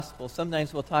Gospels.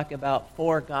 Sometimes we'll talk about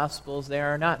 4 Gospels.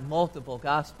 There are not multiple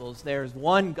Gospels. There's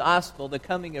one Gospel, the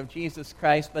coming of Jesus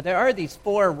Christ, but there are these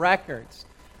 4 records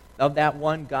of that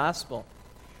one Gospel.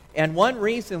 And one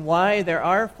reason why there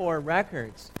are 4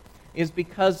 records is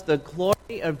because the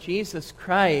glory of Jesus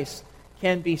Christ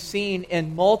can be seen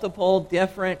in multiple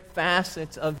different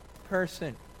facets of the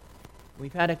person.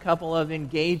 We've had a couple of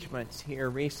engagements here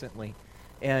recently,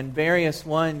 and various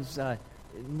ones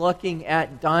looking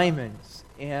at diamonds.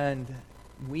 And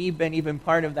we've been even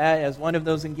part of that, as one of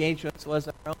those engagements was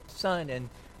our own son, and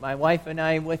my wife and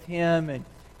I with him,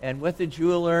 and with the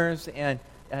jewelers, and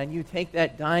you take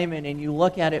that diamond and you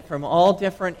look at it from all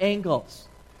different angles.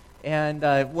 And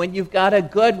when you've got a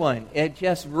good one, it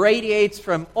just radiates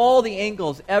from all the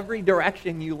angles, every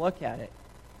direction you look at it.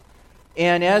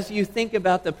 And as you think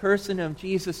about the person of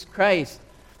Jesus Christ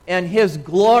and His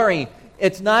glory,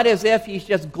 it's not as if He's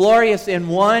just glorious in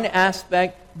one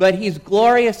aspect, but He's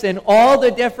glorious in all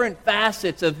the different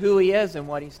facets of who He is and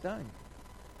what He's done.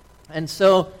 And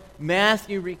so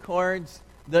Matthew records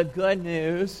the good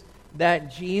news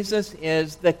that Jesus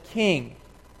is the King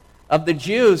of the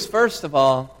Jews, first of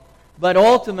all, but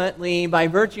ultimately, by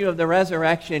virtue of the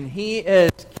resurrection, He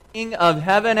is King of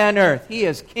heaven and earth. He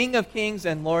is King of kings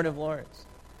and Lord of lords.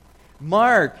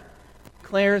 Mark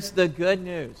declares the good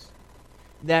news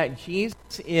that Jesus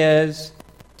is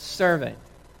servant,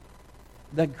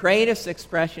 the greatest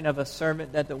expression of a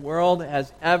servant that the world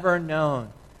has ever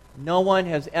known. No one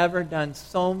has ever done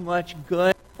so much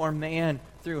good for man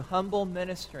through humble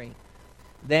ministry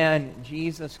than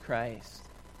Jesus Christ.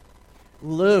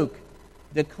 Luke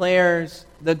declares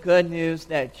the good news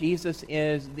that Jesus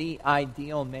is the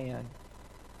ideal man,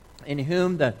 in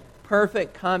whom the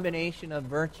perfect combination of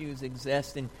virtues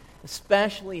exists, and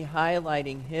especially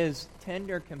highlighting His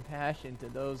tender compassion to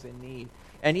those in need,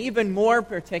 and even more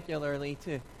particularly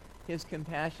to His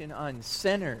compassion on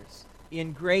sinners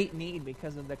in great need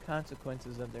because of the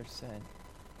consequences of their sin.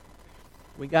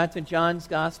 We got to John's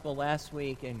Gospel last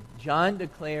week, and John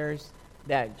declares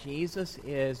that Jesus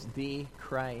is the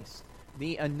Christ,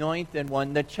 the anointed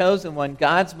one, the chosen one,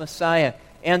 God's Messiah,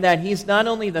 and that He's not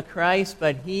only the Christ,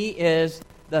 but He is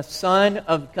the Son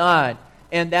of God,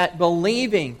 and that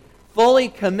believing, fully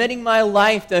committing my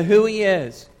life to who He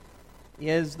is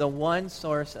the one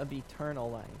source of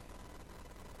eternal life.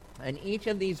 And each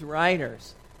of these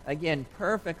writers, again,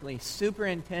 perfectly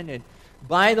superintended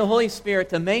by the Holy Spirit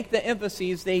to make the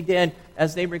emphases they did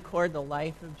as they record the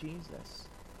life of Jesus,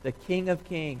 the King of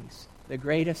Kings, the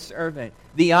greatest servant,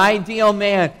 the ideal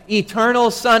man, eternal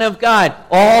Son of God,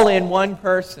 all in one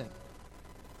person.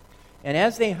 And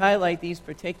as they highlight these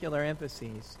particular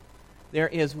emphases, there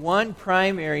is one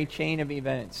primary chain of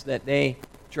events that they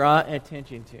draw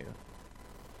attention to.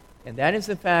 And that is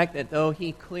the fact that though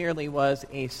He clearly was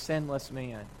a sinless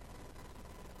man,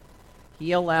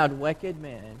 He allowed wicked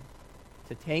men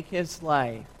to take His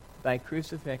life by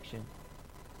crucifixion.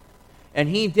 And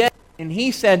He did. And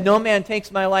He said, "No man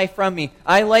takes my life from me.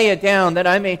 I lay it down that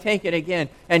I may take it again."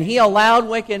 And He allowed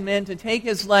wicked men to take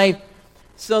His life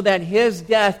so that His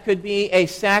death could be a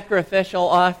sacrificial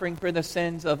offering for the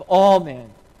sins of all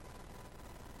men.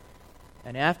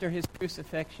 And after His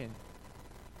crucifixion,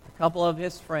 a couple of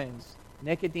His friends,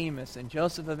 Nicodemus and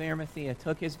Joseph of Arimathea,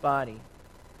 took His body.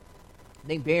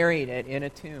 They buried it in a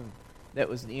tomb that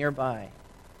was nearby.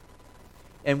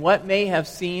 And what may have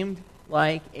seemed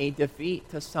like a defeat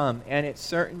to some, and it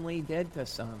certainly did to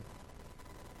some,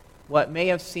 what may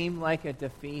have seemed like a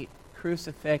defeat,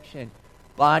 crucifixion,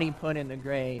 body put in the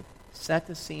grave, set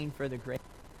the scene for the grave.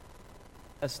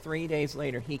 As 3 days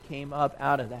later, He came up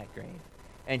out of that grave,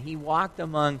 and He walked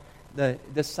among the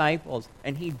disciples,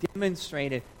 and He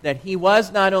demonstrated that He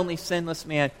was not only sinless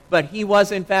man, but He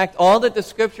was in fact all that the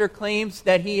Scripture claims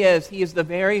that He is. He is the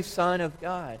very Son of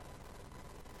God.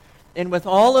 And with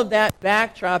all of that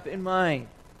backdrop in mind,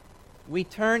 we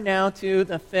turn now to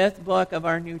the 5th book of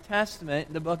our New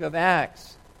Testament, the book of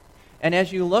Acts. And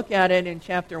as you look at it in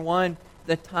chapter 1,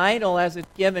 the title as it's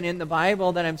given in the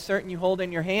Bible that I'm certain you hold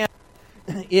in your hand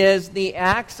is the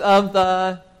Acts of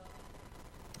the...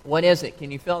 What is it?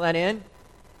 Can you fill that in?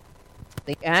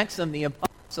 The Acts of the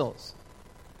Apostles.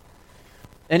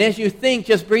 And as you think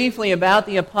just briefly about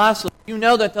the apostles, you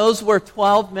know that those were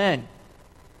 12 men,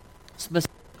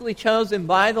 specifically chosen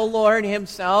by the Lord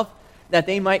Himself, that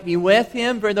they might be with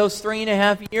Him for those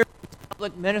 3.5 years of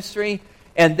public ministry,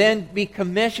 and then be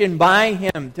commissioned by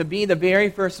Him to be the very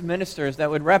first ministers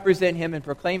that would represent Him and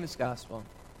proclaim His gospel.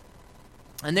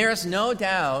 And there is no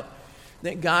doubt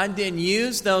that God did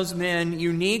use those men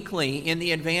uniquely in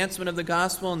the advancement of the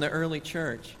gospel in the early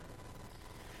church.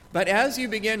 But as you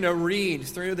begin to read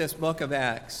through this book of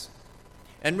Acts,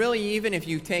 And really, even if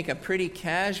you take a pretty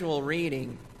casual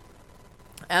reading,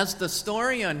 as the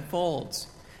story unfolds,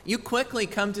 you quickly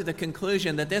come to the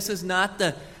conclusion that this is not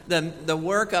the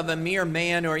work of a mere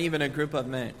man or even a group of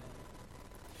men.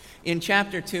 In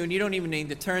chapter 2, and you don't even need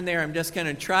to turn there, I'm just going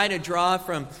to try to draw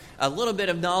from a little bit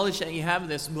of knowledge that you have of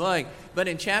this book. But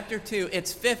in chapter 2,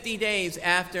 it's 50 days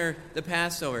after the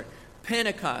Passover.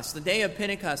 Pentecost, the day of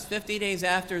Pentecost, 50 days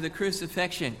after the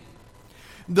crucifixion.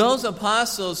 Those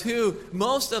apostles who,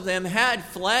 most of them had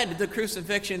fled the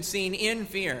crucifixion scene in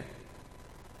fear.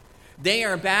 They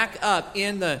are back up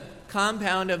in the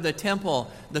compound of the temple,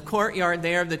 the courtyard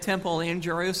there of the temple in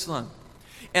Jerusalem.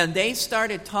 And they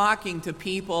started talking to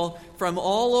people from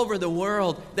all over the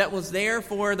world that was there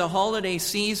for the holiday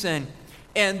season.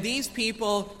 And these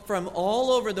people from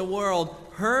all over the world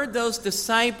heard those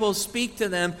disciples speak to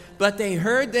them, but they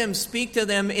heard them speak to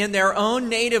them in their own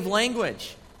native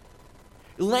language.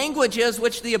 Languages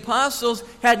which the apostles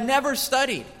had never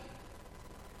studied.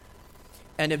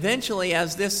 And eventually,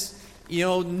 as this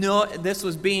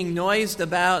was being noised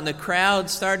about and the crowd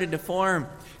started to form,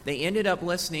 they ended up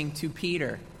listening to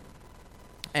Peter.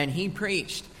 And he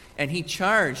preached, and he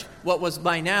charged what was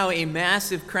by now a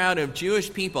massive crowd of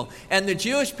Jewish people. And the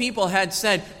Jewish people had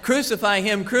said, crucify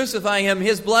him,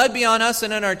 his blood be on us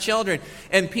and on our children.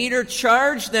 And Peter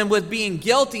charged them with being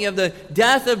guilty of the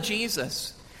death of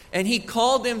Jesus. And he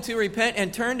called them to repent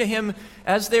and turn to him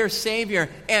as their Savior.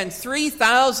 And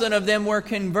 3,000 of them were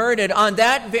converted on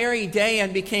that very day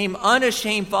and became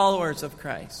unashamed followers of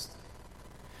Christ.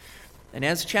 And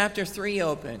as chapter 3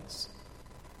 opens,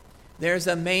 there's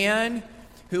a man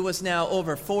who was now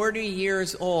over 40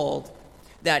 years old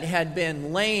that had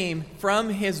been lame from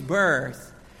his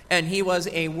birth, and he was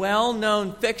a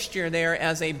well-known fixture there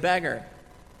as a beggar.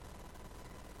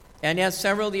 And as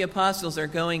several of the apostles are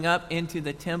going up into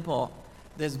the temple,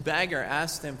 this beggar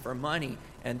asked them for money,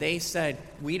 and they said,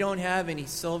 we don't have any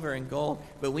silver and gold,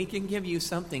 but we can give you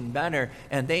something better.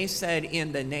 And they said,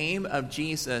 in the name of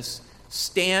Jesus,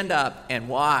 stand up and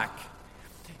walk.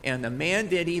 And the man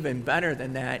did even better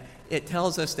than that. It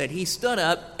tells us that he stood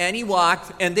up and he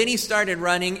walked, and then he started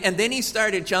running, and then he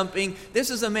started jumping. This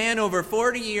is a man over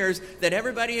 40 years that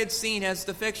everybody had seen as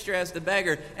the fixture, as the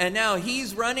beggar, and now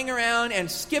he's running around and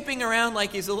skipping around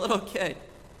like he's a little kid.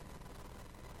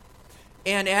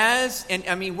 And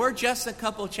we're just a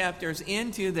couple chapters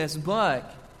into this book,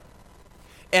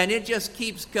 and it just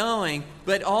keeps going,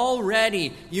 but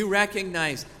already you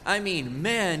recognize,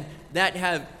 men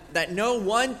that know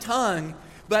one tongue,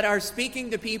 but are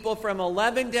speaking to people from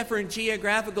 11 different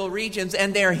geographical regions,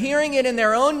 and they're hearing it in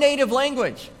their own native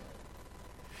language.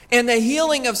 And the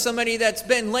healing of somebody that's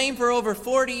been lame for over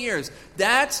 40 years,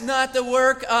 that's not the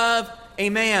work of a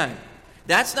man.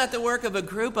 That's not the work of a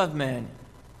group of men.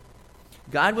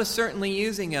 God was certainly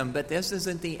using them, but this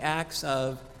isn't the acts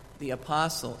of the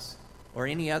apostles or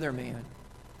any other man.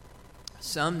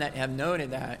 Some that have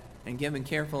noted that and given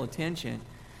careful attention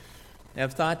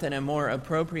have thought that a more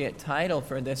appropriate title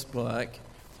for this book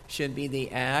should be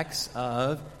the Acts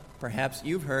of, perhaps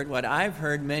you've heard what I've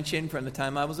heard mentioned from the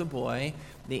time I was a boy,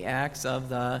 the Acts of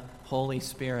the Holy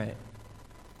Spirit.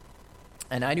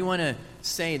 And I do want to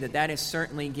say that is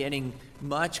certainly getting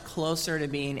much closer to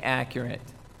being accurate.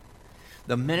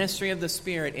 The ministry of the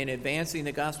Spirit in advancing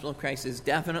the gospel of Christ is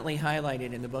definitely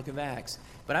highlighted in the book of Acts.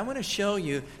 But I want to show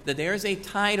you that there is a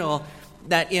title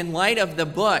that, in light of the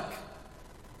book,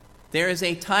 there is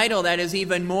a title that is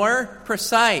even more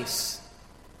precise.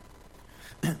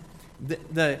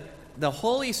 The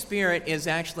Holy Spirit is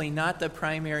actually not the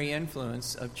primary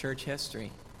influence of church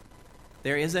history.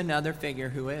 There is another figure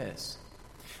who is.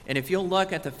 And if you'll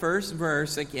look at the first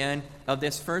verse again of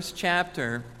this first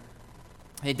chapter,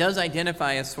 it does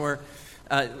identify us for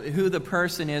who the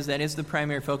person is that is the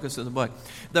primary focus of the book.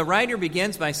 The writer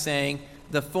begins by saying,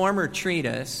 "The former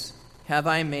treatise have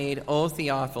I made, O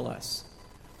Theophilus."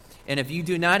 And if you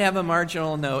do not have a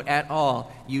marginal note at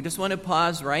all, you just want to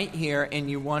pause right here and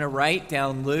you want to write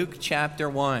down Luke chapter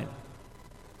 1.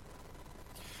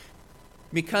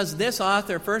 Because this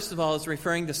author, first of all, is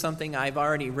referring to something I've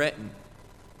already written.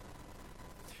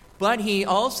 But he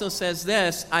also says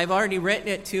this, I've already written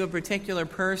it to a particular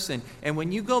person. And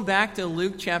when you go back to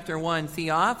Luke chapter 1,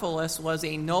 Theophilus was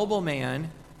a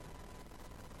nobleman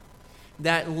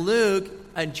that Luke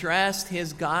addressed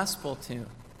his gospel to.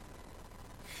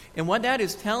 And what that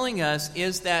is telling us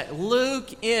is that Luke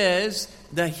is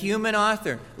the human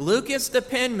author. Luke is the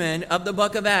penman of the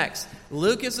book of Acts.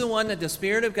 Luke is the one that the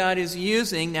Spirit of God is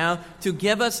using now to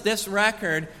give us this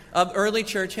record of early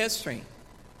church history.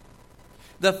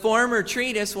 The former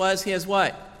treatise was his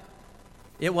what?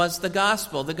 It was the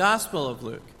gospel of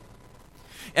Luke.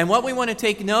 And what we want to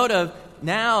take note of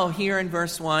now here in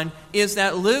verse 1 is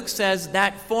that Luke says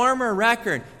that former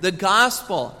record, the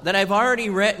gospel that I've already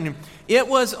written, it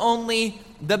was only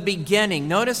the beginning.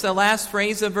 Notice the last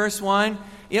phrase of verse 1.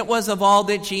 It was of all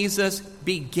that Jesus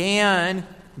began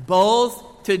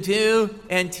both to do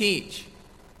and teach.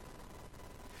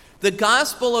 The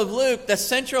Gospel of Luke, the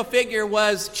central figure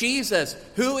was Jesus,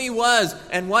 who he was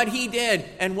and what he did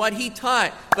and what he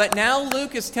taught. But now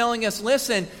Luke is telling us,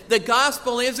 listen, the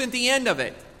Gospel isn't the end of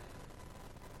it.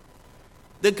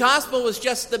 The Gospel was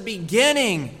just the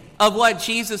beginning of what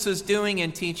Jesus was doing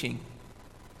and teaching.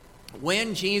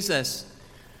 When Jesus,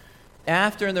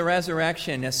 after the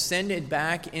resurrection, ascended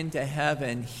back into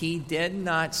heaven, he did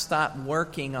not stop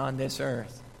working on this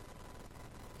earth.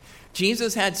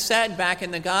 Jesus had said back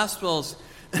in the Gospels,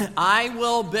 I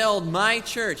will build my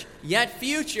church. Yet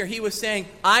future, he was saying,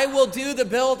 I will do the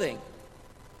building.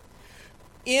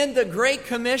 In the Great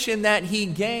Commission that he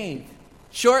gave,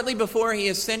 shortly before he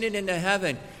ascended into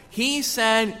heaven, he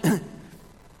said,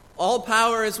 all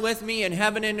power is with me in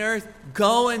heaven and earth.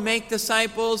 Go and make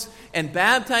disciples and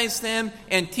baptize them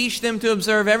and teach them to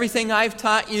observe everything I've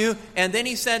taught you. And then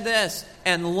he said this,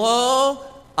 and lo,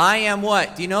 I am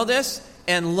what? Do you know this?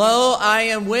 And lo, I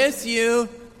am with you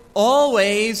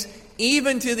always,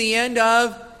 even to the end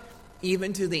of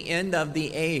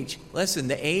the age. Listen,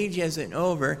 the age isn't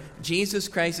over. Jesus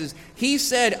Christ is, he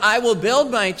said, I will build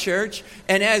my church,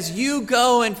 and as you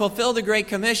go and fulfill the Great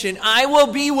Commission, I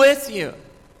will be with you.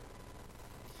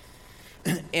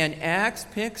 And Acts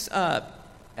picks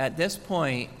up, at this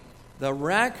point, the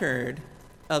record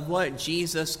of what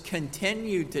Jesus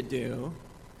continued to do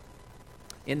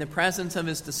in the presence of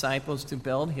his disciples to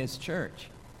build his church.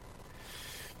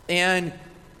 And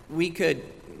we could,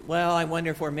 I wonder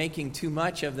if we're making too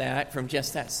much of that from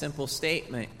just that simple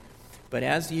statement. But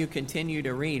as you continue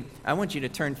to read, I want you to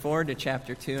turn forward to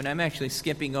chapter 2, and I'm actually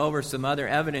skipping over some other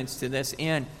evidence to this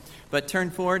end. But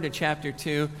turn forward to chapter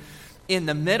 2. In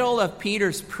the middle of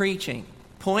Peter's preaching,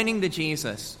 pointing to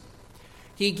Jesus,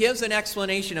 he gives an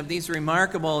explanation of these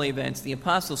remarkable events, the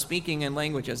apostles speaking in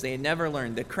languages they had never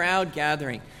learned, the crowd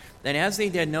gathering. Then as they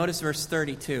did, notice verse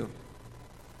 32.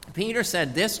 Peter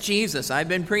said, this Jesus I've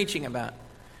been preaching about,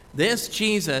 this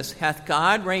Jesus hath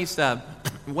God raised up,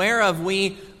 whereof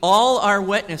we all are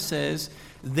witnesses.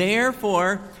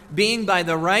 Therefore, being by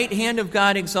the right hand of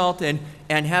God exalted,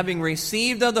 and having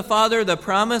received of the Father the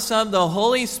promise of the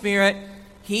Holy Spirit,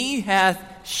 he hath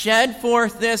shed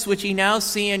forth this which ye now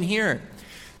see and hear.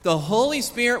 The Holy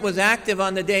Spirit was active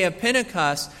on the day of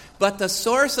Pentecost, but the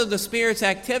source of the Spirit's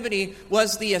activity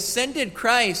was the ascended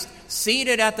Christ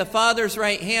seated at the Father's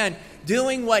right hand,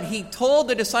 doing what he told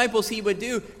the disciples he would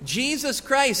do. Jesus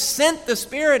Christ sent the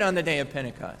Spirit on the day of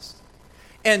Pentecost.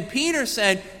 And Peter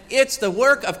said, it's the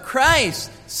work of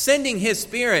Christ sending his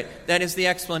Spirit that is the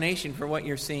explanation for what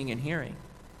you're seeing and hearing.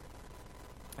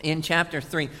 In chapter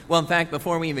 3, in fact,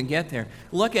 before we even get there,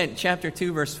 look at chapter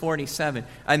 2, verse 47.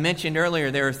 I mentioned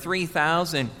earlier there are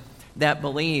 3,000 that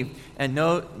believed. And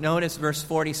notice verse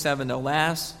 47, the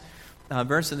last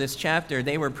verse of this chapter.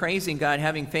 They were praising God,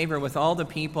 having favor with all the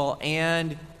people,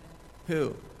 and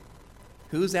who?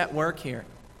 Who's at work here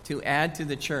to add to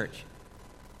the church?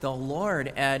 The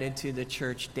Lord added to the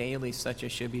church daily such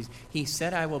as should be. He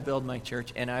said, I will build my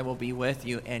church and I will be with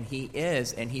you. And he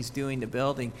is, and he's doing the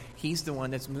building. He's the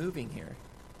one that's moving here.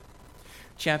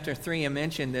 Chapter 3, I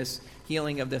mentioned this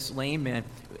healing of this lame man.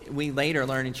 We later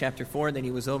learn in chapter 4 that he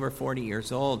was over 40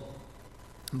 years old.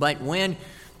 But when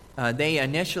they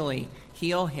initially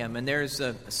heal him, and there's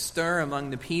a stir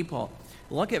among the people,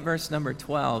 look at verse number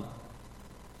 12.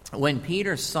 When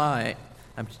Peter saw it,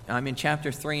 I'm in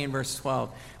chapter 3 and verse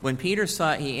 12. When Peter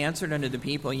saw it, he answered unto the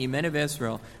people, Ye men of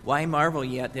Israel, why marvel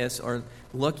ye at this, or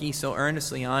look ye so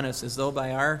earnestly on us, as though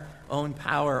by our own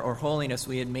power or holiness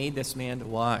we had made this man to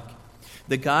walk?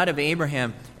 The God of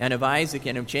Abraham and of Isaac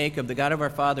and of Jacob, the God of our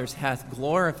fathers, hath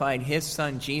glorified his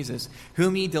Son Jesus,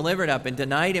 whom ye delivered up and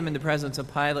denied him in the presence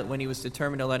of Pilate when he was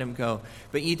determined to let him go.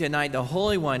 But ye denied the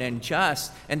Holy One and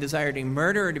just, and desired a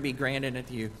murderer to be granted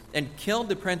unto you, and killed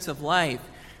the Prince of Life,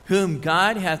 whom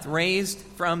God hath raised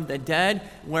from the dead,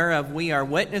 whereof we are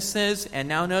witnesses. And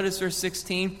now notice verse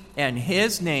 16, and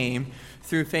his name,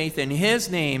 through faith in his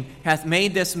name, hath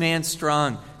made this man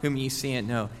strong, whom ye see and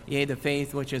know. Yea, the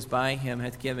faith which is by him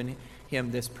hath given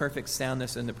him this perfect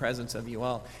soundness in the presence of you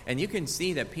all. And you can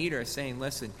see that Peter is saying,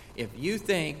 listen, if you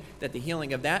think that the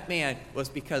healing of that man was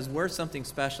because we're something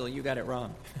special, you got it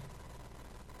wrong.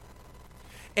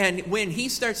 And when he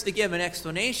starts to give an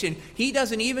explanation, he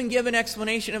doesn't even give an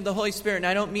explanation of the Holy Spirit. And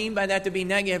I don't mean by that to be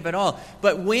negative at all.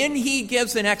 But when he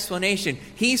gives an explanation,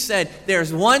 he said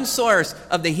there's one source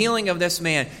of the healing of this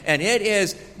man, and it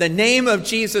is the name of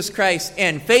Jesus Christ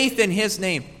and faith in his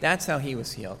name. That's how he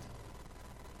was healed.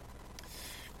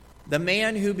 The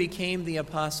man who became the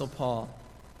Apostle Paul,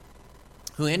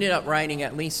 who ended up writing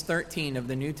at least 13 of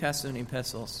the New Testament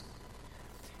epistles,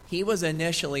 he was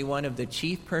initially one of the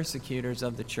chief persecutors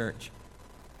of the church.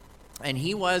 And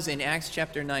he was in Acts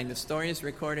chapter 9. The story is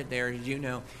recorded there, as you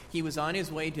know. He was on his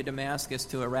way to Damascus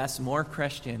to arrest more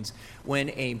Christians when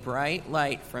a bright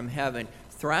light from heaven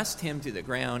thrust him to the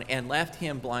ground and left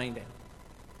him blinded.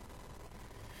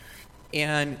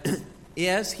 And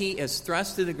as he is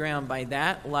thrust to the ground by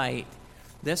that light,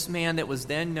 this man that was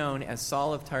then known as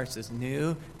Saul of Tarsus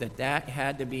knew that that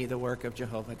had to be the work of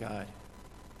Jehovah God.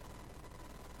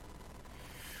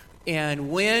 And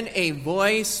when a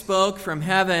voice spoke from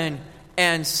heaven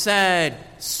and said,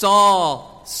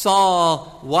 Saul,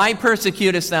 Saul, why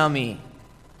persecutest thou me?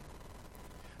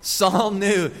 Saul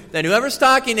knew that whoever's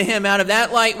talking to him out of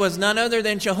that light was none other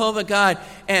than Jehovah God.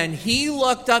 And he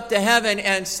looked up to heaven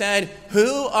and said,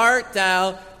 Who art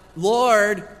thou,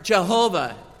 Lord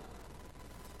Jehovah?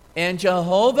 And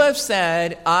Jehovah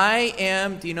said, I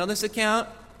am, do you know this account?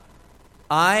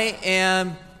 I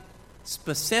am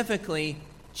specifically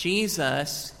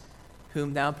Jesus,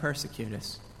 whom thou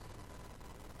persecutest.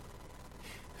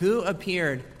 Who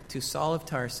appeared to Saul of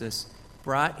Tarsus,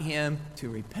 brought him to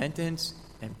repentance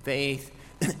and faith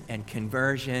and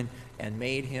conversion, and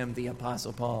made him the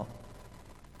Apostle Paul.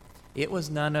 It was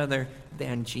none other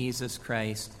than Jesus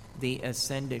Christ, the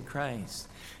ascended Christ.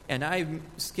 And I've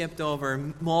skipped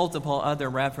over multiple other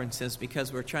references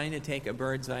because we're trying to take a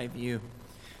bird's eye view.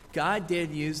 God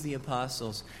did use the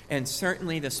apostles, and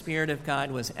certainly the Spirit of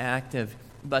God was active.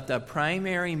 But the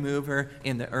primary mover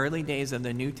in the early days of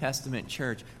the New Testament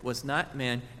church was not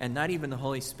men and not even the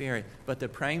Holy Spirit, but the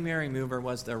primary mover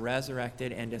was the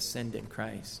resurrected and ascended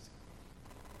Christ.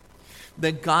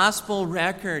 The gospel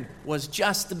record was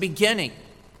just the beginning.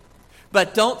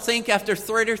 But don't think after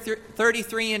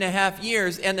 33 and a half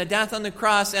years and the death on the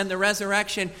cross and the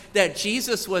resurrection that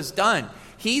Jesus was done.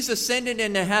 He's ascended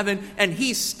into heaven, and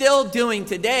he's still doing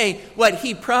today what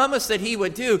he promised that he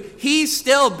would do. He's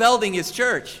still building his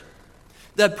church.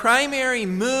 The primary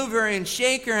mover and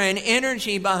shaker and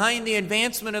energy behind the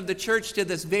advancement of the church to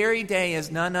this very day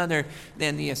is none other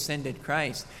than the ascended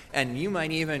Christ. And you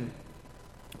might even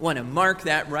want to mark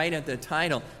that right at the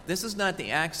title. This is not the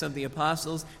Acts of the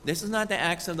Apostles. This is not the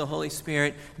Acts of the Holy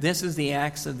Spirit. This is the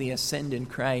Acts of the ascended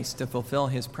Christ to fulfill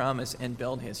his promise and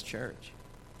build his church.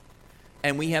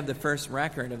 And we have the first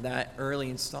record of that early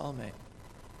installment.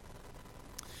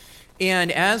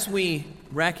 And as we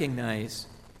recognize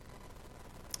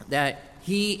that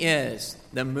he is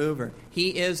the mover, he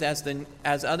is,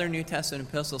 as other New Testament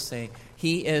epistles say,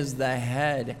 he is the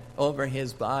head over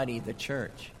his body, the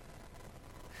church.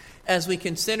 As we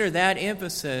consider that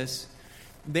emphasis,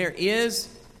 there is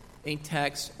a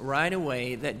text right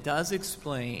away that does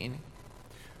explain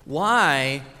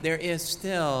why there is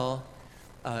still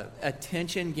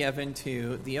attention given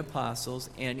to the apostles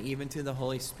and even to the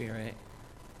Holy Spirit,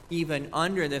 even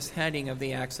under this heading of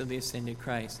the Acts of the Ascended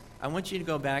Christ. I want you to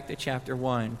go back to chapter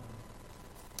 1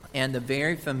 and the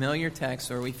very familiar text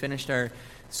where we finished our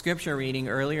scripture reading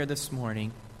earlier this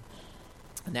morning,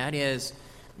 and that is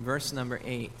verse number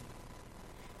 8.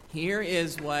 Here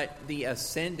is what the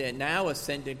now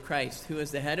ascended Christ, who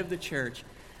is the head of the church,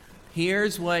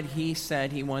 here's what he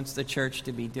said he wants the church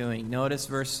to be doing. Notice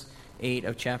verse 8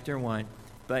 of chapter 1.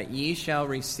 But ye shall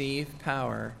receive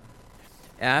power.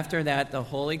 After that, the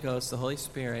Holy Ghost, the Holy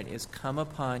Spirit, is come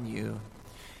upon you,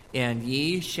 and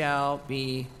ye shall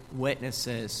be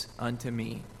witnesses unto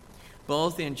me,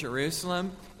 both in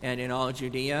Jerusalem and in all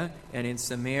Judea and in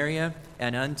Samaria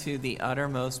and unto the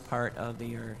uttermost part of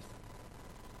the earth.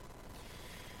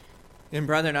 And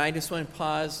brethren, I just want to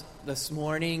pause this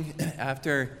morning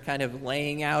after kind of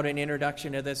laying out an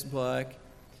introduction to this book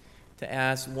to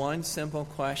ask one simple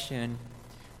question.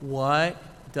 What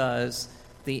does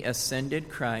the ascended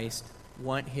Christ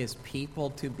want his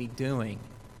people to be doing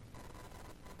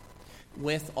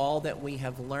with all that we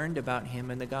have learned about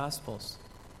him in the Gospels?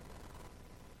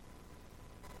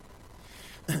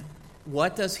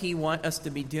 What does he want us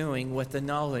to be doing with the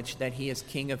knowledge that he is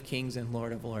King of Kings and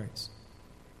Lord of Lords?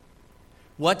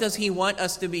 What does he want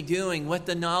us to be doing with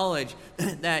the knowledge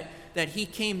that he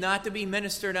came not to be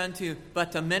ministered unto,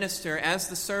 but to minister as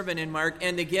the servant in Mark,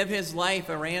 and to give his life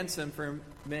a ransom for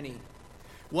many?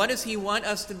 What does he want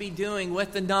us to be doing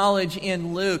with the knowledge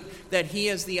in Luke that he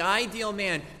is the ideal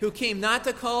man who came not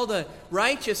to call the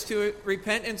righteous to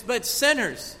repentance, but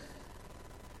sinners?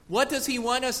 What does he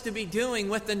want us to be doing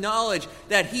with the knowledge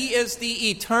that he is the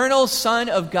eternal Son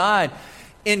of God?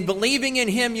 In believing in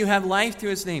him, you have life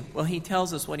through his name. Well, he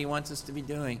tells us what he wants us to be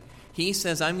doing. He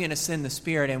says, I'm going to send the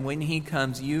Spirit, and when he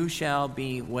comes, you shall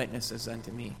be witnesses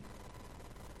unto me.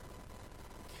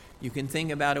 You can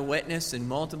think about a witness in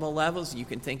multiple levels. You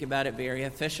can think about it very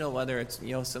official, whether it's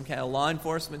some kind of law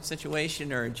enforcement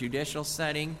situation or a judicial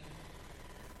setting.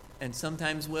 And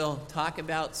sometimes we'll talk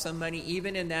about somebody,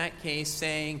 even in that case,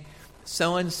 saying,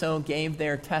 so-and-so gave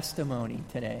their testimony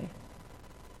today.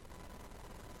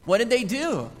 What did they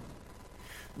do?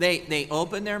 They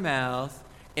opened their mouth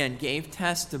and gave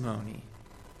testimony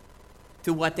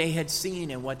to what they had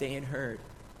seen and what they had heard.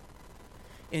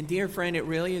 And dear friend, it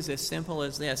really is as simple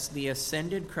as this. The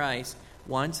ascended Christ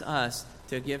wants us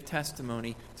to give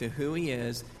testimony to who he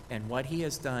is and what he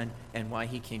has done and why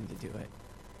he came to do it.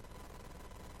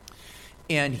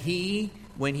 And he,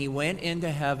 when he went into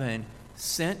heaven,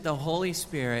 sent the Holy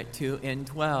Spirit to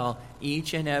indwell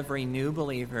each and every new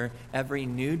believer, every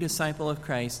new disciple of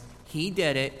Christ. He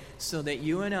did it so that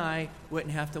you and I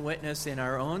wouldn't have to witness in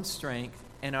our own strength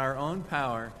and our own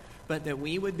power, but that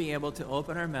we would be able to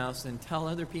open our mouths and tell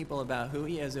other people about who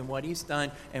he is and what he's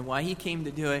done and why he came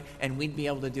to do it, and we'd be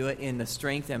able to do it in the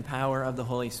strength and power of the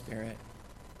Holy Spirit.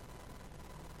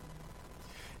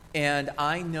 And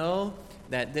I know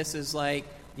that this is like,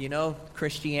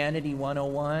 Christianity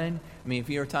 101. I mean, if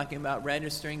you were talking about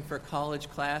registering for college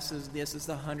classes, this is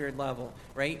the 100 level,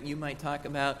 right? You might talk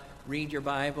about read your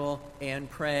Bible and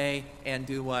pray and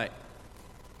do what?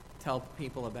 Tell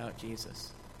people about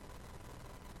Jesus.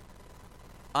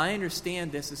 I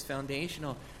understand this is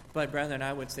foundational, but brethren,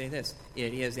 I would say this.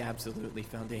 It is absolutely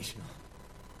foundational.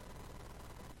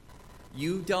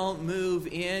 You don't move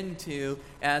into,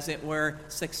 as it were,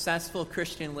 successful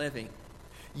Christian living.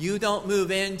 You don't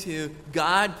move into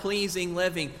God-pleasing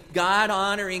living,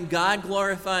 God-honoring,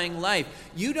 God-glorifying life.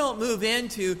 You don't move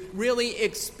into really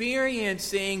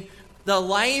experiencing the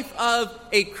life of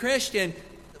a Christian,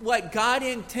 what God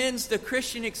intends the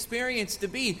Christian experience to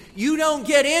be. You don't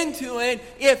get into it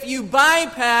if you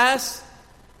bypass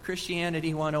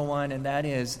Christianity 101, and that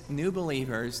is new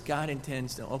believers, God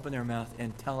intends to open their mouth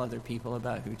and tell other people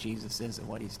about who Jesus is and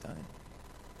what he's done.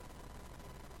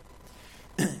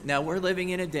 Now, we're living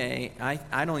in a day,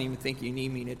 I don't even think you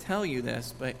need me to tell you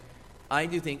this, but I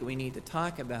do think we need to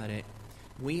talk about it.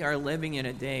 We are living in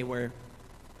a day where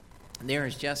there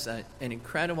is just an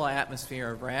incredible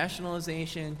atmosphere of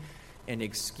rationalization and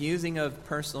excusing of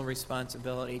personal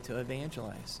responsibility to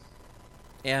evangelize.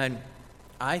 And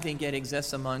I think it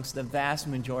exists amongst the vast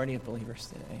majority of believers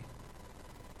today.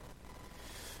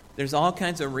 There's all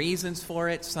kinds of reasons for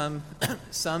it. Some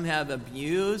have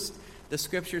abused the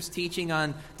Scripture's teaching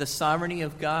on the sovereignty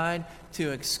of God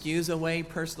to excuse away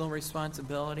personal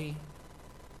responsibility.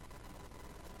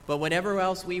 But whatever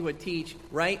else we would teach,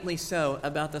 rightly so,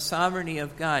 about the sovereignty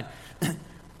of God,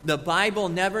 the Bible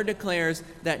never declares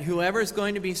that whoever's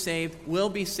going to be saved will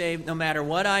be saved no matter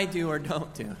what I do or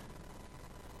don't do.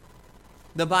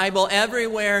 The Bible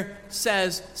everywhere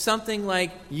says something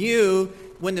like, you,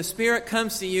 when the Spirit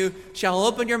comes to you, shall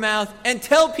open your mouth and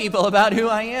tell people about who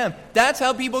I am. That's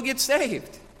how people get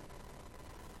saved.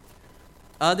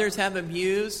 Others have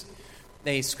abused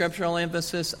a scriptural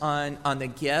emphasis on the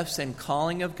gifts and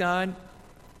calling of God.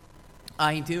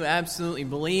 I do absolutely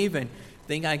believe and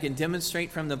think I can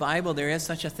demonstrate from the Bible there is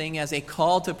such a thing as a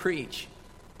call to preach.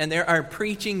 And there are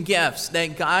preaching gifts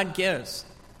that God gives.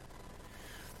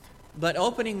 But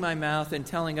opening my mouth and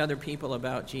telling other people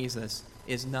about Jesus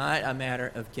is not a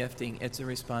matter of gifting. It's a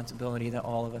responsibility that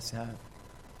all of us have.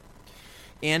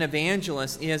 An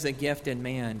evangelist is a gifted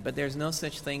man, but there's no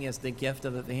such thing as the gift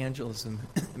of evangelism.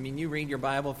 I mean, you read your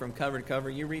Bible from cover to cover,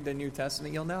 you read the New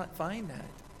Testament, you'll not find that.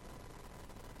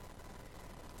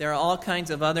 There are all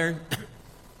kinds of other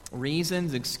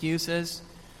reasons, excuses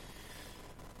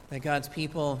that God's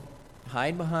people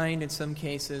hide behind in some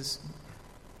cases.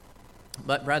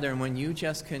 But brethren, when you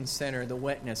just consider the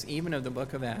witness, even of the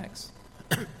book of Acts,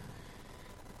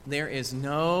 there is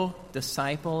no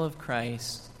disciple of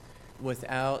Christ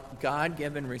without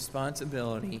God-given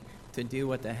responsibility to do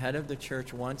what the head of the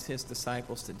church wants his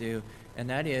disciples to do, and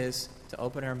that is to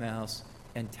open our mouths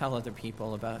and tell other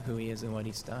people about who he is and what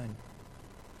he's done.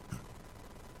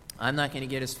 I'm not going to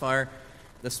get as far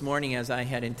this morning as I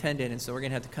had intended, and so we're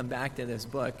going to have to come back to this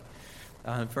book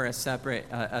for a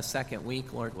second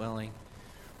week, Lord willing.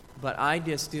 But I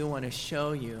just do want to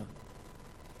show you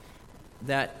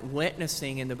that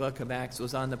witnessing in the book of Acts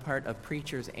was on the part of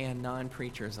preachers and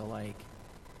non-preachers alike.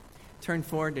 Turn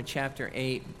forward to chapter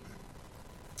 8.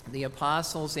 The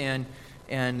apostles and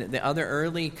the other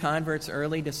early converts,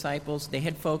 early disciples, they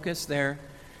had focused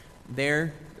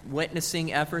their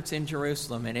witnessing efforts in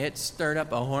Jerusalem, and it stirred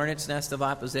up a hornet's nest of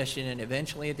opposition, and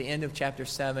eventually at the end of chapter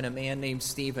 7, a man named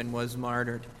Stephen was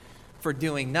martyred for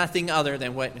doing nothing other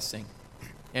than witnessing.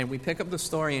 And we pick up the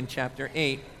story in chapter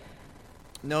 8.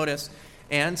 Notice,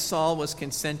 and Saul was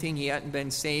consenting. He hadn't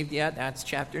been saved yet. That's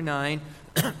chapter 9.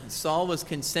 Saul was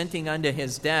consenting unto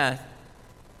his death.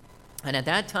 And at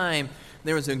that time,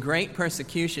 there was a great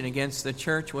persecution against the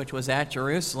church which was at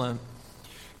Jerusalem.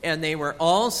 And they were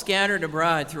all scattered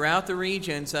abroad throughout the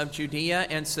regions of Judea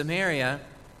and Samaria,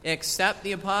 except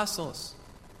the apostles.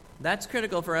 That's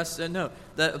critical for us to know.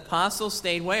 The apostles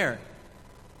stayed where?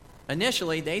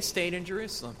 Initially, they stayed in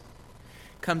Jerusalem.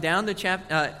 Come down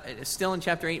to still in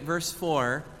chapter 8, verse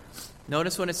 4.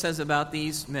 Notice what it says about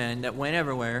these men that went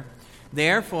everywhere.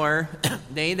 Therefore,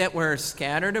 they that were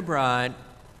scattered abroad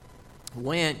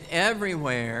went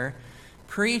everywhere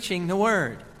preaching the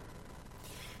word.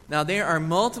 Now, there are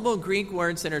multiple Greek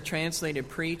words that are translated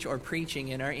preach or preaching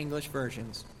in our English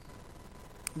versions.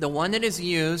 The one that is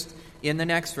used in the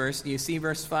next verse, you see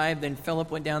verse 5, then Philip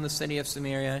went down the city of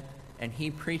Samaria, and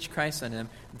he preached Christ unto them.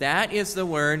 That is the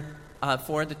word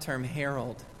for the term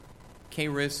herald,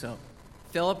 kerusso.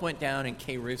 Philip went down and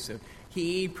kerusso.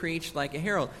 He preached like a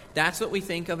herald. That's what we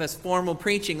think of as formal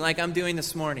preaching, like I'm doing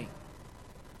this morning.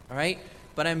 All right?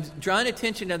 But I'm drawing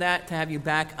attention to that to have you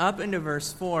back up into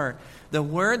verse 4. The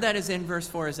word that is in verse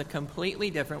 4 is a completely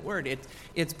different word.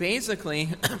 It's basically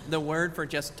the word for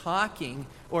just talking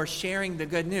or sharing the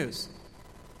good news.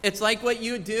 It's like what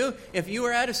you would do if you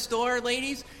were at a store,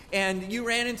 ladies, and you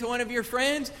ran into one of your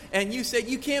friends and you said,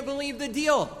 you can't believe the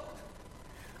deal.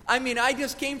 I mean, I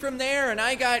just came from there and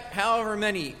I got however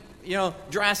many,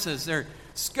 dresses or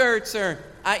skirts, or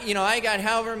I got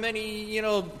however many,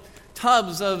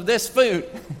 tubs of this food.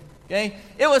 Okay?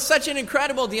 It was such an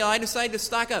incredible deal, I decided to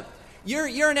stock up.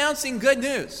 You're announcing good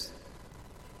news.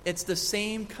 It's the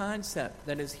same concept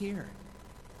that is here.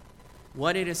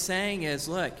 What it is saying is,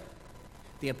 look,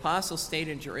 the apostles stayed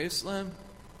in Jerusalem,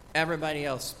 everybody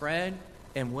else spread,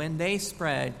 and when they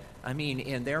spread,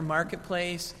 in their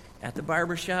marketplace, at the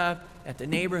barbershop, at the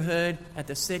neighborhood, at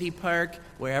the city park,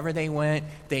 wherever they went,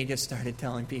 they just started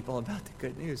telling people about the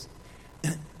good news,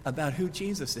 about who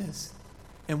Jesus is,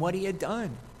 and what he had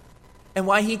done, and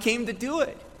why he came to do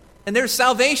it. And there's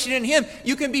salvation in him.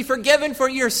 You can be forgiven for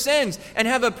your sins and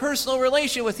have a personal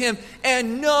relation with him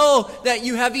and know that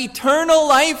you have eternal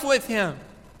life with him.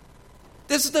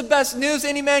 This is the best news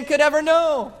any man could ever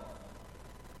know.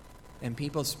 And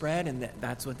people spread, and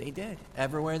that's what they did.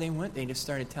 Everywhere they went, they just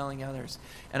started telling others.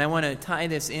 And I want to tie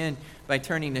this in by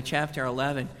turning to chapter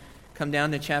 11. Come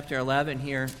down to chapter 11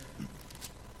 here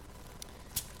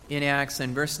in Acts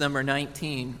and verse number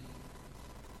 19.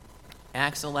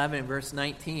 Acts 11, verse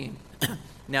 19.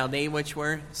 Now they which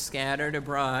were scattered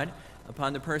abroad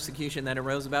upon the persecution that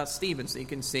arose about Stephen. So you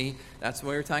can see that's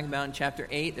what we were talking about in chapter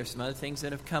 8. There's some other things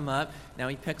that have come up. Now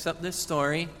he picks up this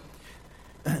story.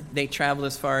 They traveled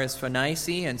as far as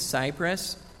Phoenicia and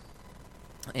Cyprus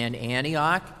and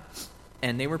Antioch,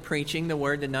 and they were preaching the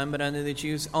word to none but unto the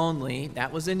Jews only.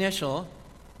 That was initial.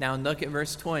 Now look at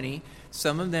verse 20.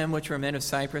 Some of them which were men of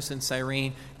Cyprus and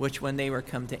Cyrene, which when they were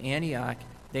come to Antioch,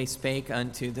 they spake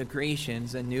unto the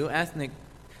Grecians. A new ethnic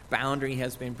boundary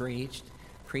has been breached,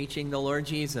 preaching the Lord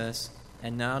Jesus.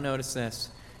 And now notice this.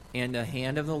 And the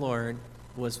hand of the Lord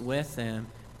was with them,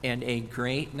 and a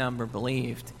great number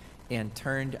believed and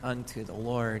turned unto the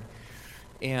Lord.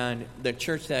 And the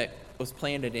church that was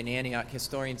planted in Antioch,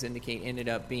 historians indicate, ended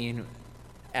up being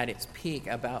at its peak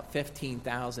about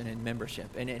 15,000 in membership.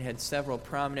 And it had several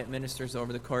prominent ministers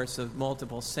over the course of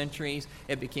multiple centuries.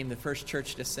 It became the first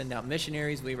church to send out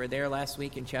missionaries. We were there last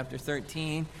week in chapter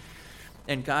 13.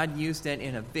 And God used it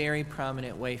in a very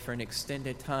prominent way for an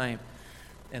extended time.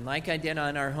 And like I did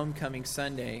on our homecoming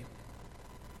Sunday,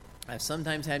 I've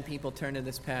sometimes had people turn to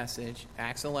this passage,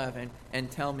 Acts 11,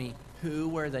 and tell me who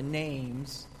were the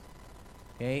names,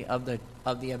 of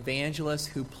the evangelists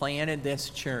who planted this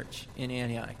church in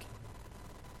Antioch.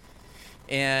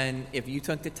 And if you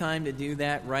took the time to do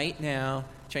that right now,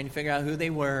 trying to figure out who they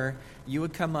were, you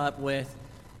would come up with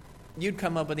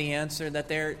the answer that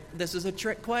this is a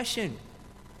trick question.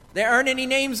 There aren't any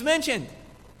names mentioned.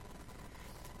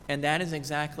 And that is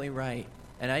exactly right.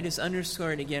 And I just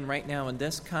underscore it again right now in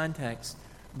this context.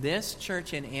 This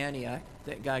church in Antioch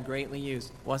that God greatly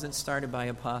used wasn't started by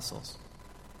apostles.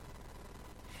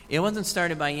 It wasn't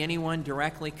started by anyone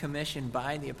directly commissioned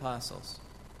by the apostles.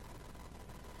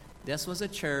 This was a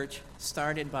church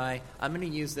started by, I'm going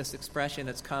to use this expression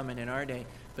that's common in our day,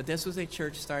 but this was a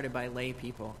church started by lay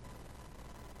people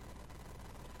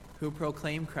who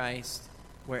proclaimed Christ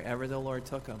wherever the Lord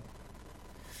took them.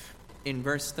 In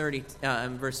verse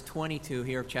 22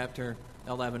 here of chapter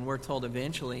 11, we're told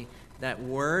eventually that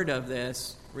word of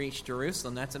this reached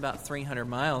Jerusalem. That's about 300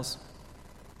 miles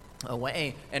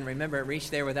away. And remember, it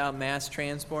reached there without mass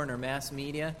transport or mass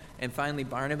media. And finally,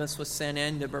 Barnabas was sent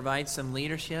in to provide some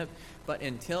leadership. But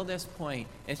until this point,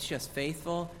 it's just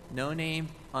faithful, no-name,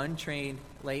 untrained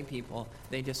lay people.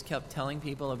 They just kept telling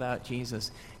people about Jesus.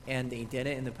 And they did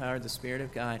it in the power of the Spirit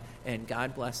of God. And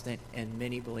God blessed it, and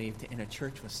many believed, and a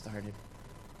church was started.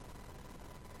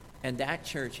 And that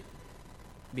church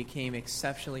became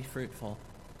exceptionally fruitful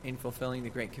in fulfilling the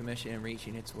Great Commission and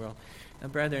reaching its world. Now,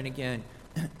 brethren, again,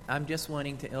 I'm just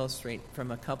wanting to illustrate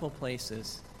from a couple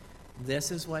places,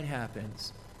 this is what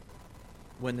happens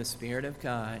when the Spirit of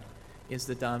God is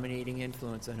the dominating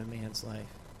influence in a man's life.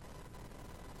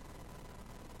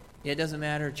 It doesn't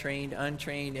matter trained,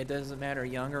 untrained, it doesn't matter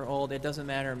young or old, it doesn't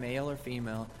matter male or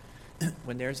female.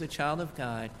 When there's a child of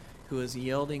God who is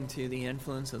yielding to the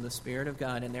influence of the Spirit of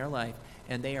God in their life,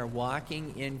 and they are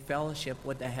walking in fellowship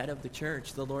with the head of the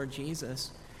church, the Lord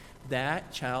Jesus,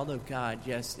 that child of God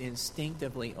just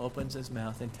instinctively opens his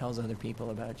mouth and tells other people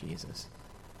about Jesus.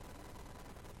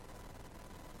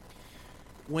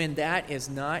 When that is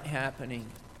not happening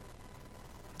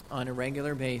on a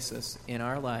regular basis in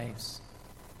our lives,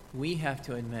 we have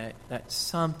to admit that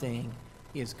something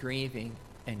is grieving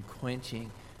and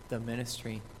quenching the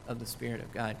ministry of the Spirit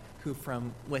of God, who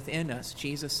from within us,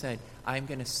 Jesus said, I'm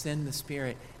going to send the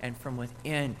Spirit, and from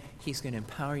within, He's going to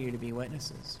empower you to be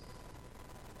witnesses.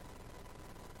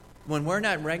 When we're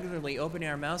not regularly opening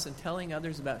our mouths and telling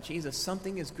others about Jesus,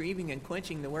 something is grieving and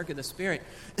quenching the work of the Spirit.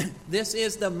 This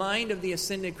is the mind of the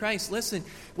ascended Christ. Listen,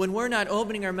 when we're not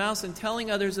opening our mouths and telling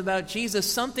others about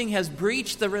Jesus, something has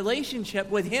breached the relationship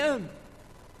with Him.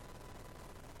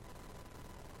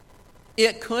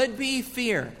 It could be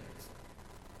fear.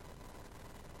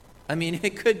 I mean,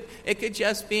 it could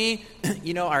just be,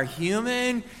 our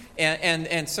human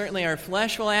and certainly our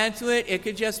flesh will add to it. It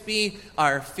could just be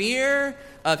our fear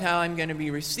of how I'm going to be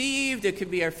received. It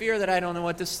could be our fear that I don't know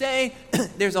what to say.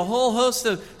 There's a whole host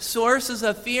of sources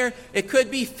of fear. It could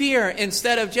be fear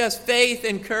instead of just faith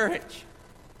and courage.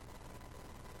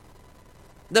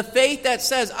 The faith that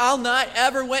says, I'll not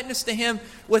ever witness to Him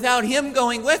without Him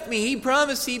going with me. He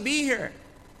promised He'd be here.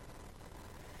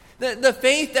 The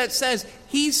faith that says,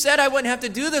 He said I wouldn't have to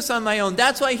do this on my own.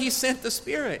 That's why He sent the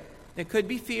Spirit. It could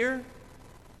be fear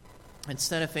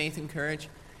instead of faith and courage.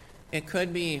 It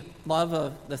could be love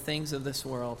of the things of this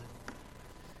world,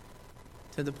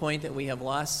 to the point that we have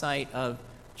lost sight of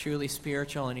truly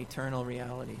spiritual and eternal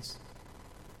realities.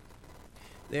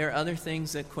 There are other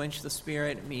things that quench the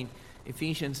Spirit. I mean,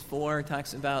 Ephesians 4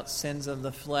 talks about sins of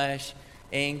the flesh,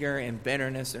 anger and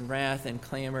bitterness and wrath and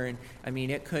clamor. And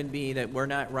it could be that we're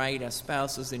not right as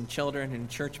spouses and children and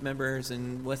church members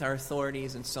and with our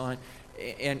authorities and so on,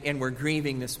 and we're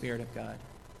grieving the Spirit of God.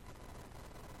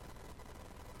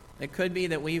 It could be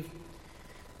that we've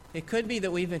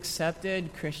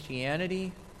accepted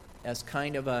Christianity as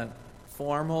kind of a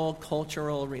formal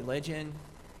cultural religion.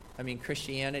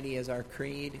 Christianity is our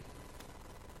creed,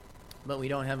 but we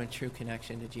don't have a true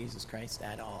connection to Jesus Christ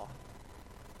at all.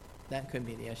 That could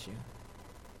be the issue.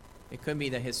 It could be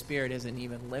that His Spirit isn't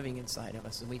even living inside of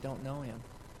us and we don't know Him.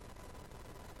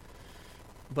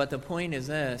 But the point is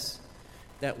this,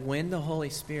 that when the Holy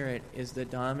Spirit is the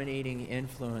dominating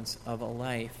influence of a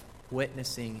life,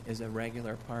 witnessing is a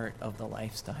regular part of the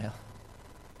lifestyle.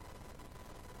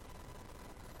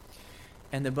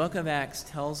 And the book of Acts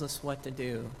tells us what to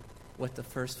do with the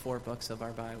first 4 books of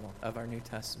our Bible, of our New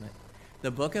Testament.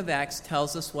 The book of Acts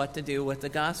tells us what to do with the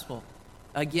gospel.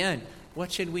 Again,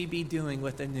 what should we be doing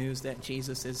with the news that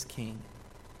Jesus is King?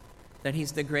 That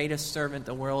He's the greatest servant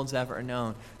the world's ever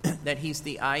known? That He's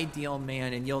the ideal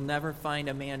man, and you'll never find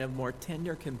a man of more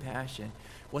tender compassion.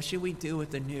 What should we do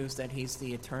with the news that He's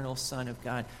the eternal Son of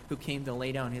God who came to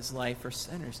lay down His life for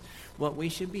sinners? What we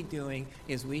should be doing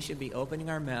is we should be opening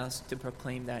our mouths to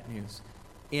proclaim that news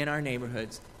in our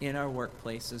neighborhoods, in our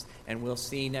workplaces, and we'll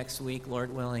see next week,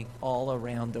 Lord willing, all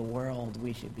around the world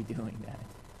we should be doing that.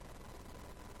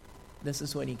 This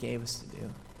is what He gave us to do.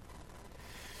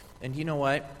 And you know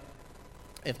what?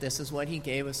 If this is what He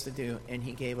gave us to do, and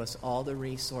He gave us all the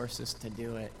resources to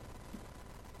do it,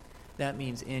 that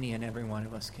means any and every one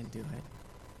of us can do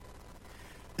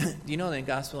it. Do you know that in the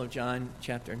Gospel of John,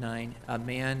 chapter 9, a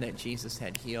man that Jesus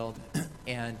had healed,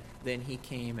 and then he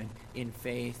came and in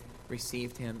faith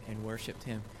received Him and worshiped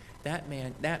Him. That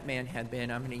man had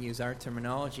been, I'm going to use our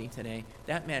terminology today,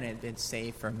 that man had been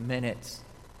saved for minutes.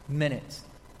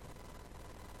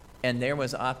 And there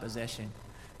was opposition.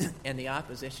 And the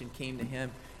opposition came to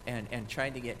him and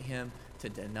tried to get him to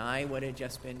deny what had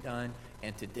just been done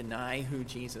and to deny who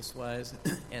Jesus was.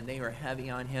 And they were heavy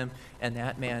on him. And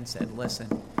that man said,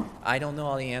 listen, I don't know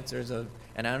all the answers and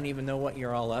I don't even know what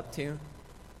you're all up to.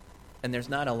 And there's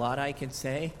not a lot I can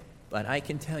say, but I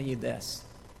can tell you this.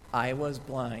 I was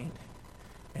blind,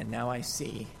 and now I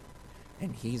see,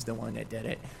 and he's the one that did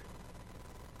it.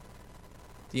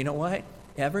 Do you know what?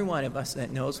 Every one of us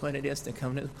that knows what it is to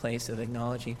come to the place of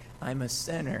acknowledging I'm a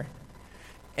sinner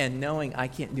and knowing I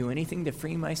can't do anything to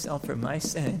free myself from my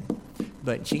sin,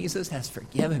 but Jesus has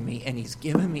forgiven me, and he's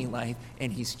given me life,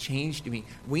 and he's changed me.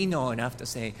 We know enough to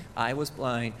say, I was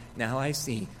blind, now I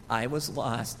see. I was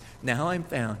lost, now I'm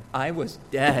found. I was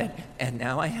dead, and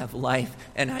now I have life.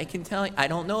 And I can tell you, I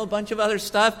don't know a bunch of other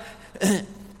stuff,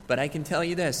 but I can tell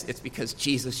you this, it's because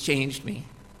Jesus changed me.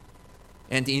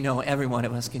 And do you know, every one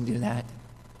of us can do that.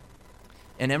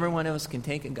 And every one of us can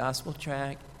take a gospel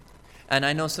tract. And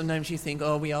I know sometimes you think,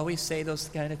 oh, we always say those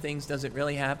kind of things. Does it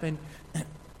really happen?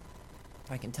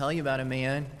 I can tell you about a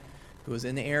man who was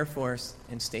in the Air Force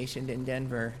and stationed in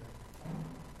Denver,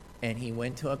 and he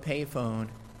went to a payphone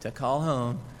to call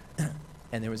home,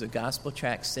 and there was a gospel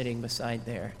tract sitting beside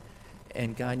there,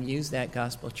 and God used that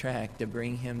gospel tract to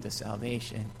bring him to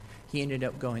salvation. He ended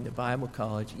up going to Bible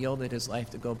college, yielded his life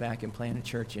to go back and plant a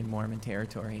church in Mormon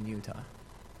territory in Utah.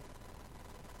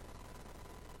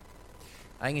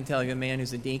 I can tell you a man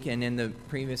who's a deacon in the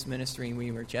previous ministry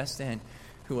we were just in,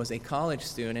 who was a college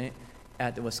student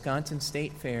at the Wisconsin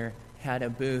State Fair, had a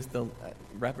booth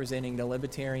representing the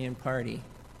Libertarian Party.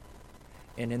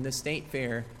 And in the State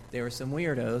Fair, there were some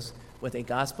weirdos with a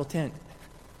gospel tent.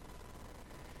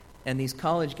 And these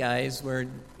college guys were,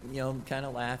 kind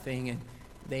of laughing, and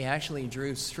they actually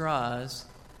drew straws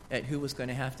at who was going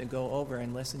to have to go over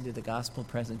and listen to the gospel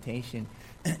presentation.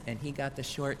 And he got the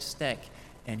short stick,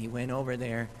 and he went over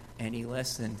there, and he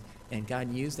listened. And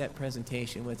God used that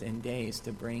presentation within days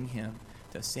to bring him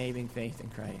to saving faith in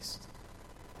Christ.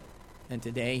 And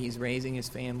today he's raising his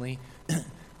family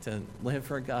to live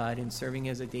for God and serving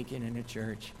as a deacon in a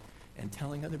church and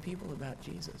telling other people about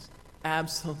Jesus.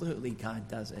 Absolutely, God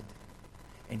does it.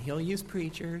 And he'll use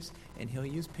preachers, and he'll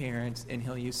use parents, and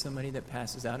he'll use somebody that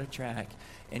passes out a tract,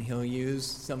 and he'll use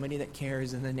somebody that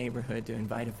cares in the neighborhood to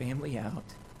invite a family out.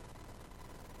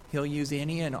 He'll use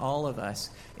any and all of us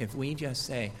if we just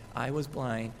say, I was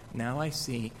blind, now I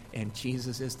see, and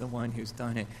Jesus is the one who's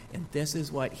done it. And this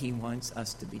is what he wants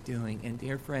us to be doing. And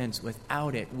dear friends,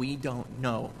 without it, we don't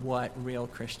know what real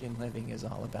Christian living is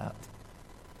all about.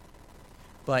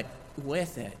 But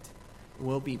with it,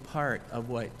 we'll be part of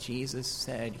what Jesus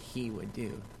said he would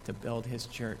do to build his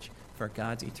church for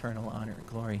God's eternal honor and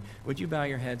glory. Would you bow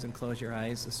your heads and close your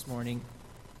eyes this morning?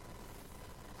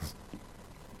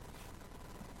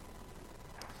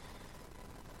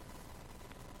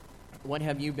 What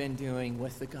have you been doing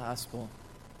with the gospel?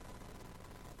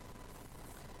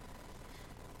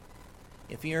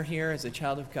 If you're here as a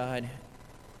child of God,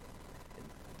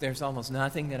 there's almost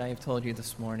nothing that I have told you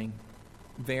this morning,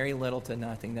 very little to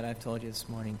nothing that I've told you this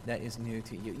morning that is new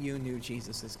to you. You knew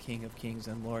Jesus is King of Kings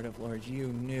and Lord of Lords. You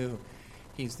knew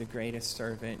he's the greatest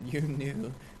servant. You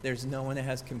knew there's no one that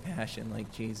has compassion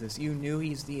like Jesus. You knew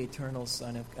he's the eternal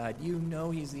Son of God. You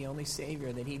know he's the only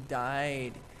Savior, that he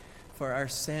died for our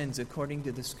sins according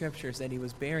to the Scriptures, that he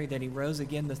was buried, that he rose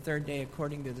again the third day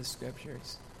according to the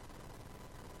Scriptures.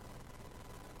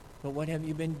 But what have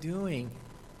you been doing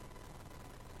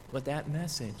with that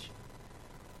message?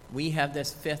 We have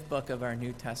this fifth book of our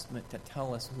New Testament to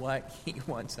tell us what he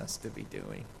wants us to be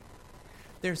doing.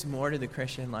 There's more to the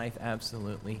Christian life,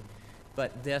 absolutely.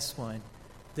 But this one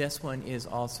is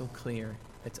also clear.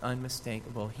 It's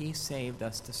unmistakable. He saved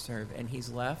us to serve, and he's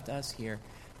left us here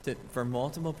for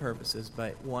multiple purposes,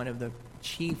 but one of the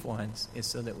chief ones is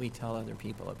so that we tell other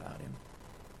people about him.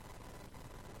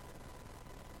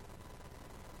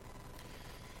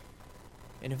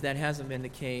 And if that hasn't been the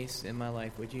case in my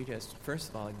life, would you just, first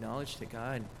of all, acknowledge to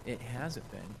God it hasn't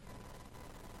been?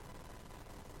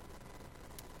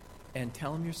 And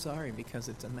tell him you're sorry, because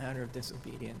it's a matter of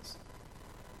disobedience.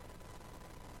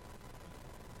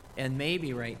 And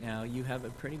maybe right now you have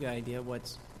a pretty good idea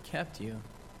what's kept you.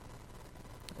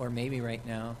 Or maybe right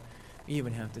now, you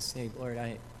even have to say, Lord,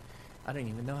 I don't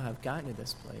even know how I've gotten to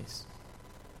this place.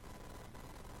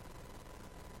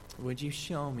 Would you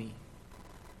show me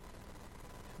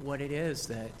what it is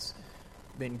that's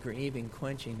been grieving,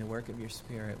 quenching the work of your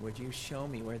Spirit? Would you show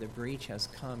me where the breach has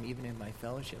come, even in my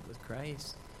fellowship with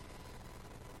Christ?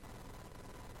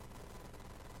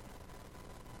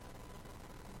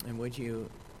 And would you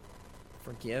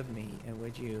forgive me, and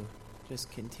would you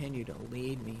just continue to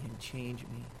lead me and change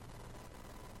me?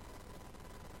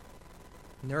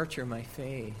 Nurture my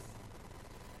faith.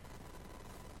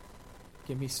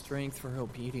 Give me strength for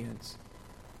obedience.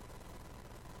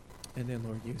 And then,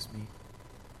 Lord, use me.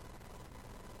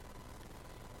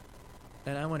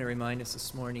 And I want to remind us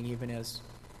this morning, even as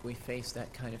we face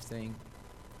that kind of thing,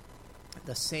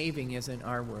 the saving isn't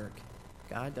our work.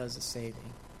 God does the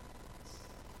saving.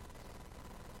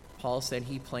 Paul said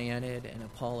he planted and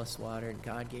Apollos watered.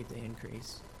 God gave the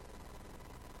increase.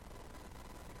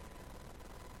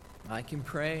 I can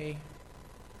pray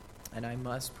and I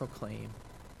must proclaim.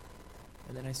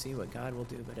 And then I see what God will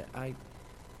do. But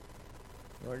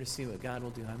in order to see what God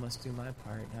will do, I must do my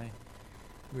part. And I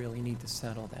really need to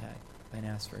settle that and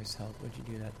ask for his help. Would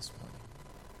you do that this morning?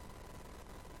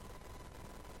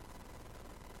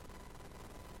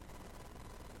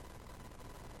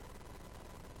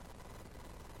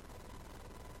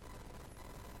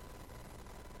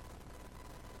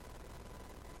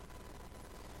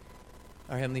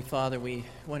 Our Heavenly Father, we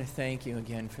want to thank you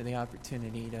again for the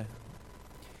opportunity to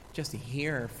just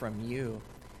hear from you,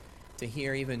 to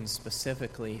hear even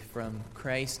specifically from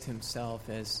Christ himself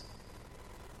as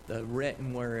the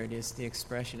written word is the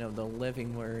expression of the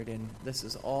living word, and this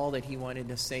is all that he wanted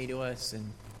to say to us,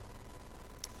 and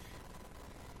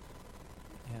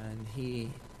he,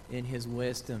 in his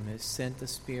wisdom, has sent the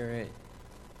Spirit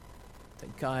to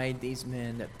guide these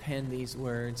men that penned these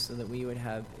words so that we would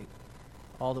have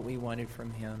all that we wanted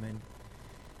from him and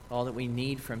all that we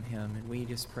need from him. And we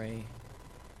just pray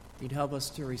you'd help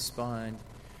us to respond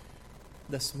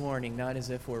this morning, not as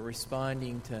if we're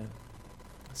responding to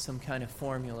some kind of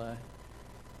formula,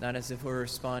 not as if we're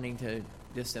responding to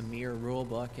just a mere rule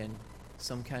book and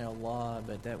some kind of law,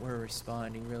 but that we're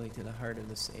responding really to the heart of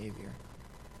the Savior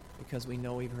because we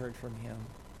know we've heard from him.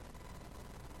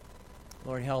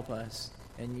 Lord, help us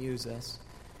and use us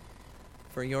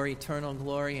for your eternal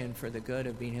glory and for the good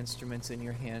of being instruments in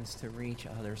your hands to reach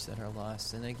others that are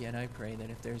lost. And again, I pray that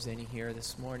if there's any here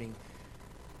this morning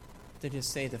to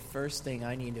just say the first thing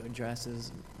I need to address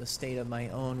is the state of my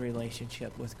own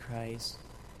relationship with Christ,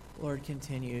 Lord,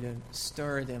 continue to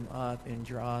stir them up and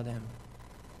draw them,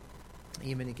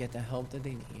 even to get the help that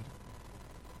they need,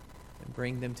 and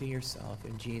bring them to yourself.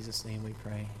 In Jesus' name we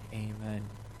pray. Amen.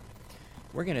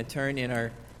 We're going to turn in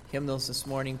our hymnals this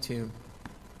morning to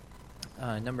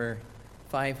number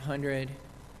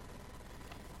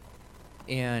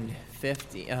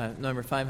 550, number 500.